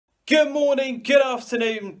Good morning, good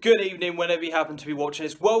afternoon, good evening, whenever you happen to be watching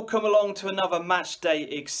this. Welcome along to another match day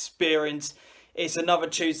experience. It's another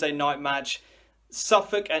Tuesday night match.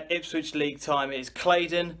 Suffolk and Ipswich League time. It is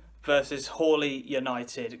Claydon versus Haughley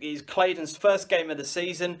United. It is Claydon's first game of the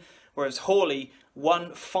season, whereas Haughley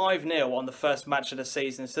won 5-0 on the first match of the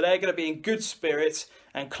season. So they're going to be in good spirits,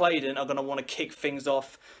 and Claydon are going to want to kick things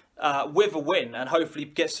off with a win and hopefully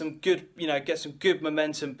get some good, good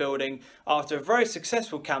momentum building after a very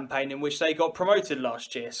successful campaign in which they got promoted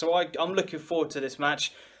last year. So I'm looking forward to this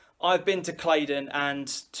match. I've been to Claydon and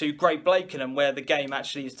to Great Blakenham, where the game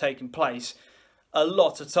actually is taking place, a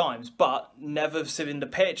lot of times, but never seen the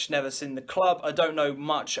pitch, never seen the club. I don't know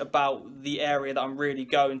much about the area that I'm really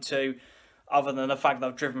going to, other than the fact that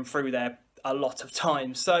I've driven through there a lot of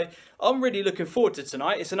times. So I'm really looking forward to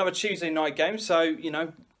tonight. It's another Tuesday night game, so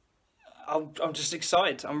I'm just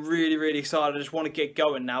excited. I'm really excited. I just want to get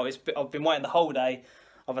going now. I've been waiting the whole day.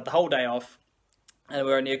 I've had the whole day off, and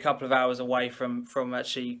we're only a couple of hours away from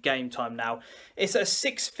actually game time now. It's a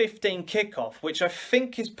 6:15 kickoff, which I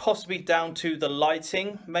think is possibly down to the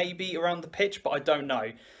lighting, maybe around the pitch, but I don't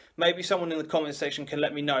know. Maybe someone in the comment section can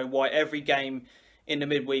let me know why every game in the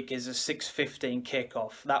midweek is a 6:15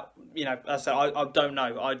 kickoff. That, I don't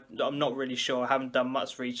know. I'm not really sure. I haven't done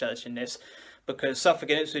much research in this, because Suffolk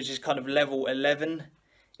and Ipswich is kind of level 11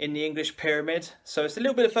 in the English pyramid. So it's a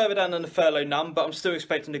little bit further down than the furlough none, but I'm still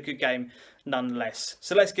expecting a good game nonetheless.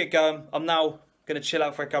 So let's get going. I'm now going to chill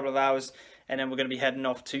out for a couple of hours, and then we're going to be heading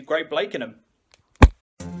off to Great Blakenham.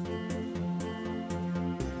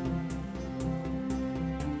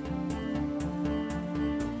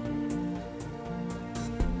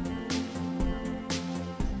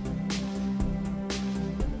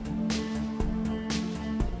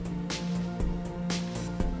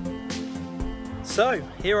 So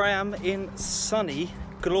here I am in sunny,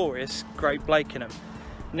 glorious Great Blakenham,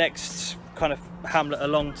 next kind of hamlet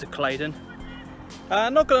along to Claydon.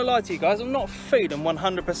 Not going to lie to you guys, I'm not feeling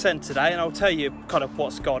 100% today, and I'll tell you kind of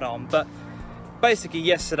what's gone on. But basically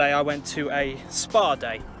yesterday I went to a spa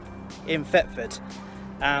day in Thetford,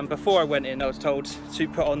 and before I went in I was told to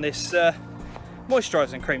put on this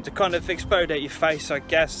moisturising cream to kind of exfoliate your face, I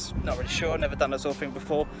guess. Not really sure, I've never done that sort of thing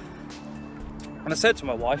before. And I said to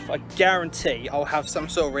my wife, I guarantee I'll have some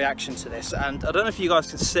sort of reaction to this. And I don't know if you guys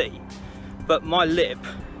can see, but my lip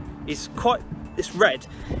is it's red.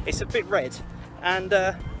 It's a bit red. And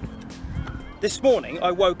this morning I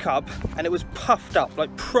woke up and it was puffed up,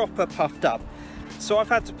 like proper puffed up. So I've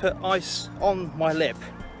had to put ice on my lip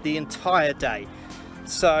the entire day.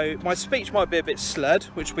 So my speech might be a bit slurred,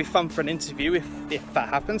 which will be fun for an interview if that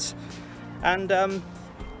happens. And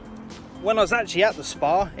when I was actually at the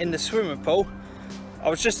spa in the swimming pool, I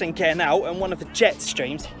was just getting out, and one of the jet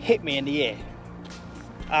streams hit me in the ear.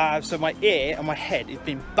 So my ear and my head has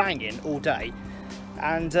been banging all day,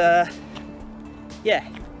 and yeah,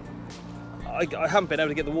 I haven't been able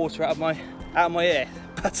to get the water out of my ear.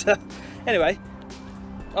 But anyway,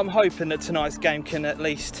 I'm hoping that tonight's game can at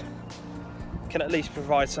least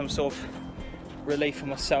provide some sort of relief for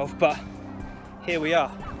myself. But here we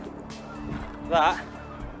are. That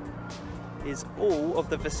is all of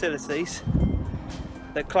the facilities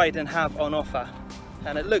that Claydon have on offer,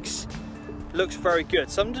 and it looks very good.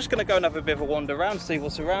 So I'm just going to go and have a bit of a wander around, see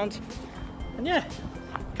what's around, and yeah,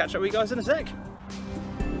 catch up with you guys in a sec.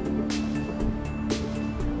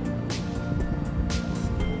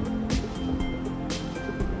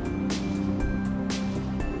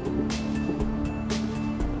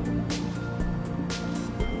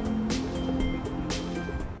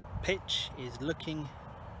 Pitch is looking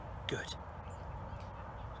good.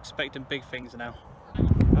 Expecting big things now.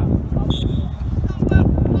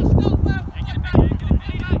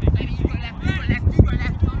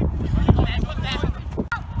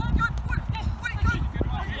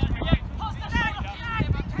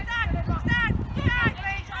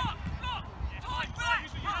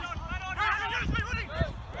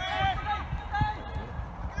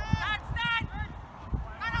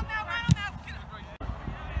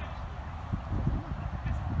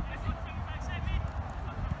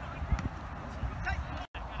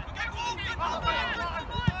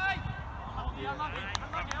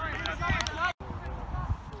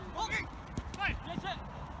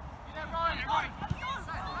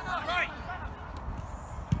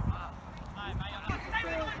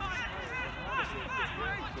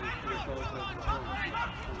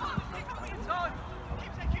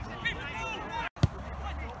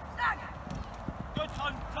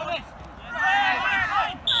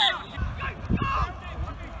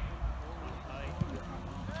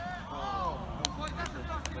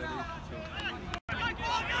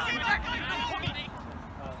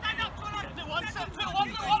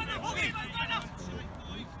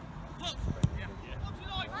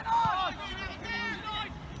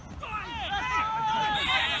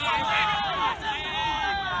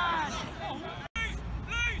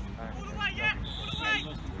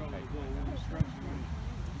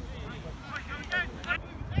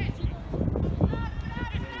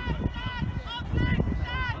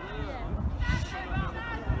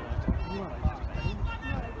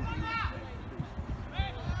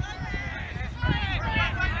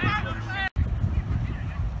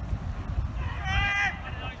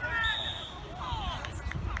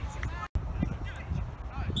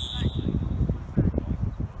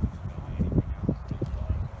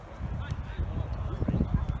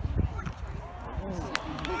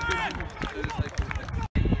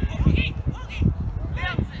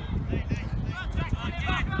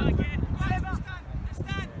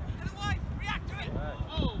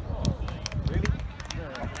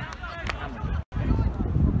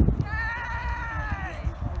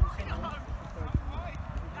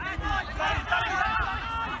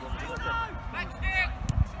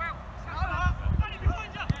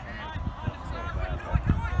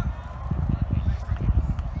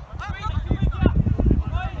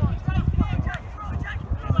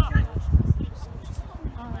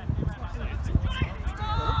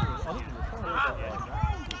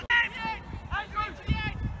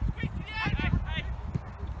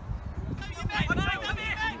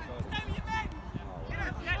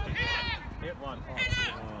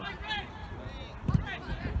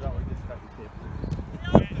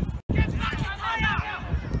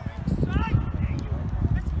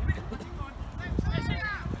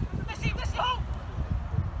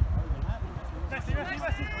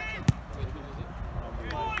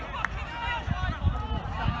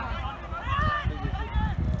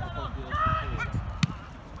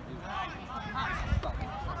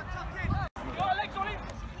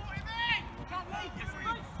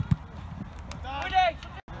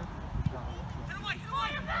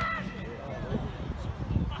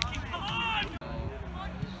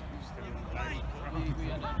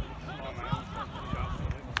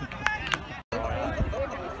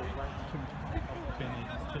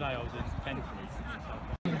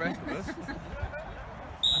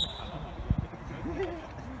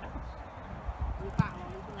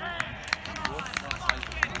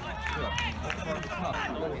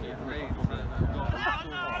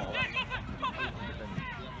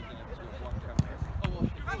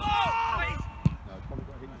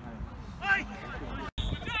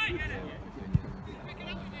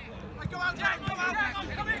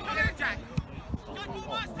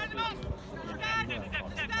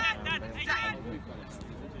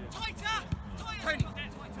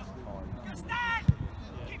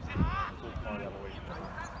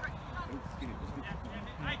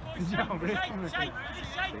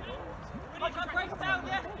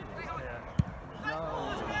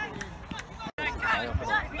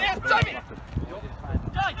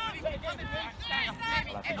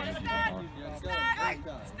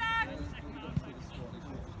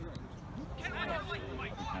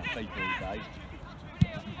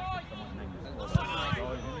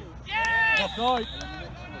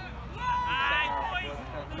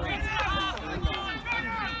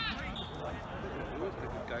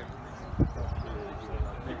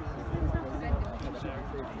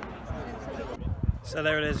 So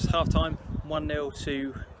there it is, half time, 1-0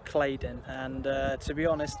 to Claydon, and to be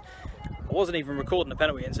honest, I wasn't even recording the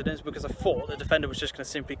penalty incidents because I thought the defender was just going to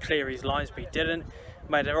simply clear his lines, but he didn't.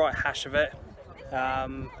 Made a right hash of it.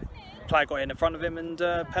 Player got in front of him and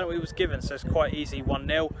penalty was given, so it's quite easy,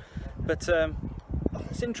 1-0. But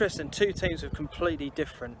it's interesting, two teams with completely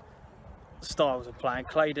different styles of playing.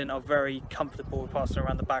 Claydon are very comfortable with passing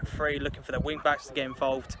around the back three, looking for their wing backs to get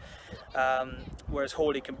involved, whereas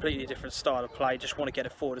Haughley, completely different style of play, just want to get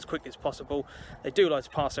it forward as quickly as possible. They do like to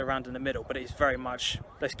pass it around in the middle, but it's very much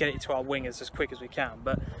let's get it to our wingers as quick as we can.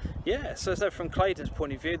 But yeah, so from Claydon's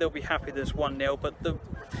point of view, they'll be happy that it's 1-0, but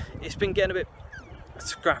it's been getting a bit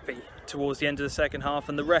scrappy towards the end of the second half,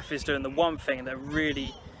 and the ref is doing the one thing that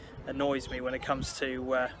really annoys me when it comes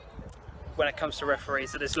to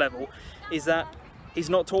referees at this level, is that he's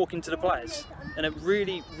not talking to the players, and it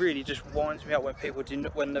really just winds me up when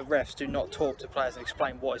when the refs do not talk to players and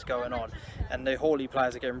explain what is going on, and the Haughley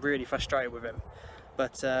players are getting really frustrated with him.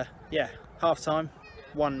 But yeah, half time,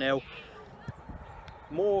 1-0.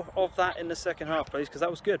 More of that in the second half, please, because that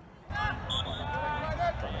was good.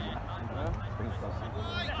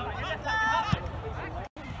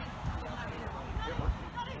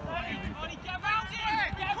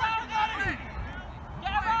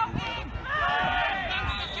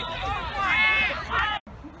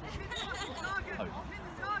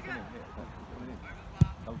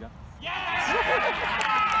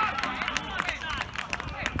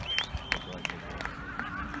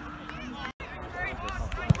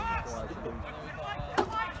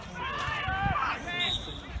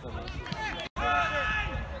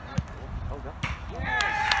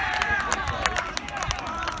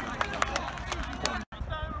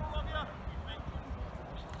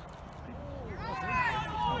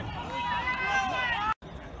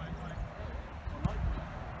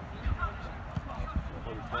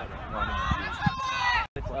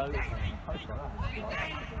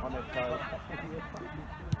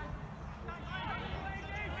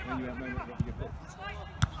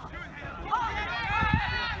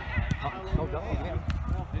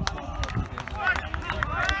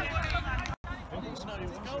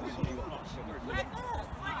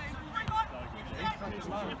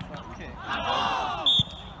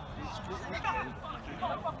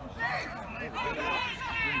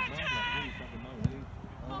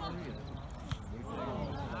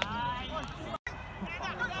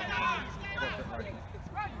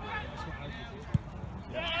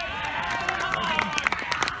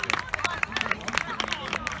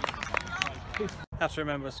 Have to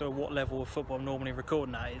remember sort of what level of football I'm normally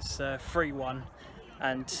recording at. It's 3-1,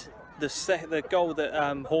 and the goal that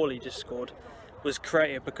Haughley just scored was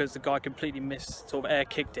created because the guy completely missed, sort of air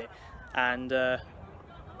kicked it, and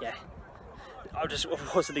yeah, I just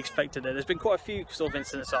wasn't expecting it. There's been quite a few sort of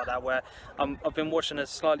incidents like that where I've been watching a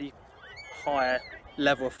slightly higher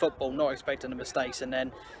level of football, not expecting the mistakes, and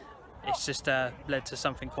then it's just led to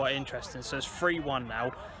something quite interesting. So it's 3-1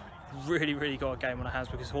 now. Really got a game on our hands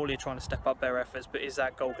because Haughley are trying to step up their efforts, but is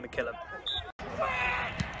that goal going to kill them?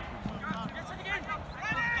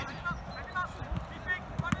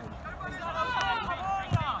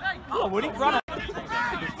 Oh, would he run it?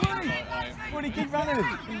 Would he keep running? Look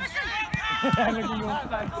at your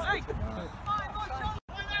face.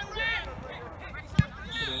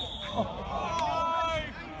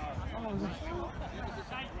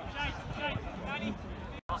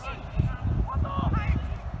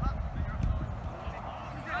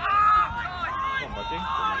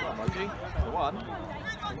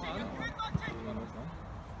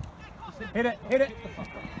 Hit it, hit it!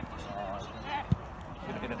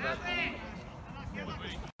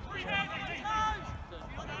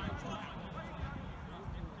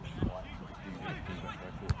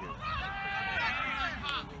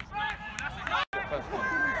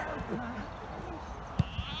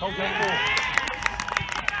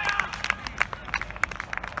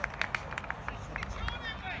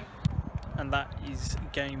 And that is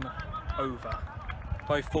game over.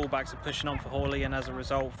 Both fullbacks are pushing on for Haughley, and as a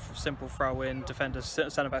result, simple throw in, defenders,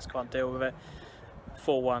 centre backs can't deal with it.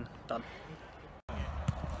 4-1, done.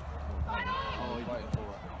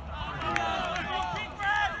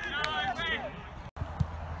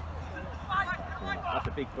 That's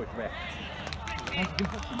a big push, Ref.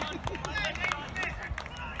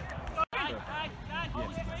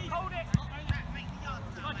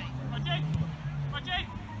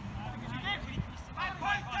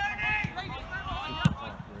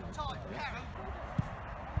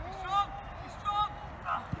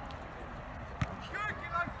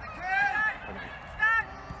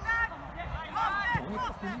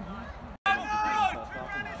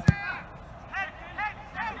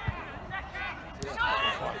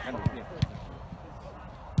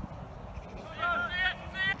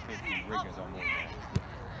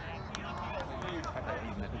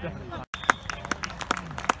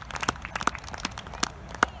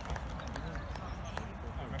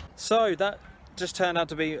 So that just turned out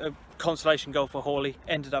to be a consolation goal for Haughley.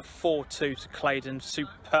 Ended up 4-2 to Claydon.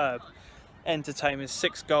 Superb entertainment.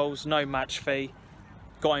 6 goals, no match fee.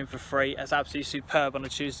 Got him for free. That's absolutely superb on a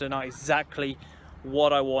Tuesday night. Exactly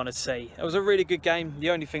what I want to see. It was a really good game. The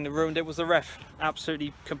only thing that ruined it was the ref.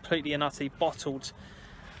 Absolutely, completely and utterly bottled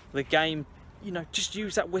the game. You know, just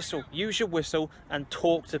use that whistle. Use your whistle and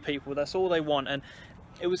talk to people. That's all they want. And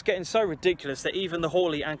it was getting so ridiculous that even the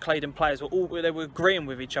Haughley and Claydon players were agreeing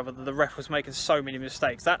with each other that the ref was making so many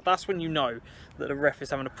mistakes. That's when you know that the ref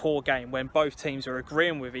is having a poor game, when both teams are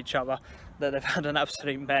agreeing with each other that they've had an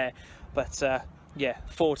absolute mare. But yeah,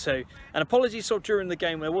 4-2. And apologies sort of during the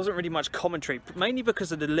game, there wasn't really much commentary, mainly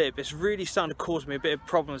because of the lip. It's really starting to cause me a bit of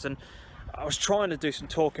problems, and I was trying to do some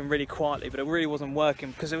talking really quietly, but it really wasn't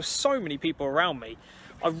working because there were so many people around me.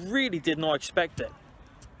 I really did not expect it.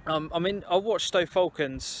 I mean, I watched Stoke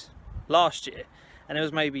Falcons last year, and there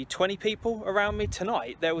was maybe 20 people around me.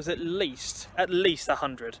 Tonight there was at least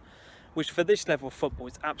 100, which for this level of football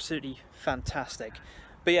is absolutely fantastic.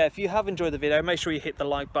 But yeah, if you have enjoyed the video, make sure you hit the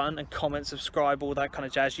like button and comment, subscribe, all that kind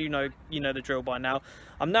of jazz. You know the drill by now.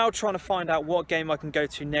 I'm now trying to find out what game I can go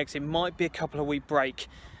to next. It might be a couple of week break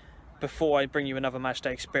before I bring you another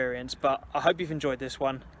matchday experience, but I hope you've enjoyed this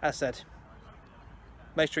one. As said,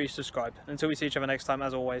 make sure you subscribe. Until we see each other next time,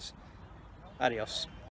 as always, adios.